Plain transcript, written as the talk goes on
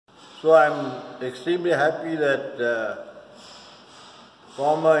So I'm extremely happy that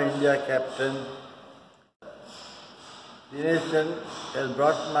former India captain Dinesh has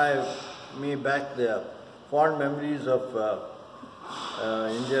brought me back the fond memories of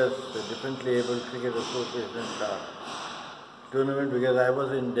India's differently abled cricket association tournament, because I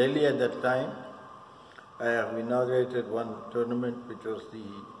was in Delhi at that time. I have inaugurated one tournament which was the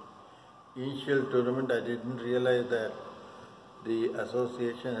initial tournament. I didn't realize that the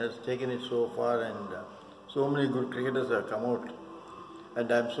association has taken it so far, and so many good cricketers have come out.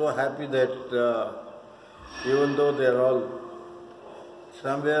 And I'm so happy that even though they are all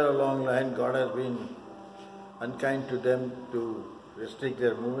somewhere along the line, God has been unkind to them to restrict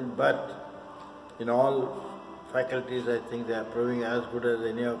their movement, but in all faculties I think they are proving as good as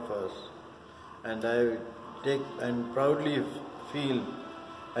any of us. And I take and proudly feel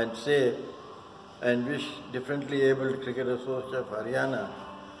and say and wish Differently Abled Cricket Association of Haryana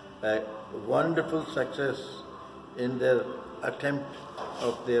a wonderful success in their attempt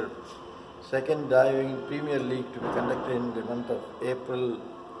of their second Divyang Premier League to be conducted in the month of April.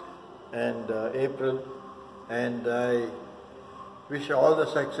 And I wish all the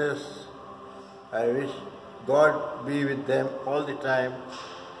success. I wish God be with them all the time,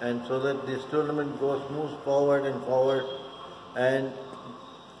 and so that this tournament moves forward and forward, and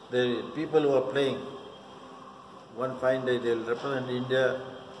the people who are playing, one fine day they will represent India.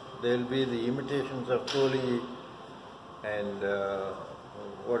 They will be the imitations of Kohli and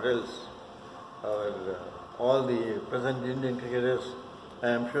what else? All the present Indian cricketers.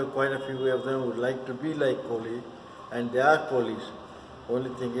 I am sure quite a few of them would like to be like Kohli, and they are Kohlis. Only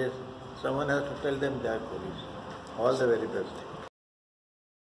thing is, someone has to tell them they are Kohlis. All the very best.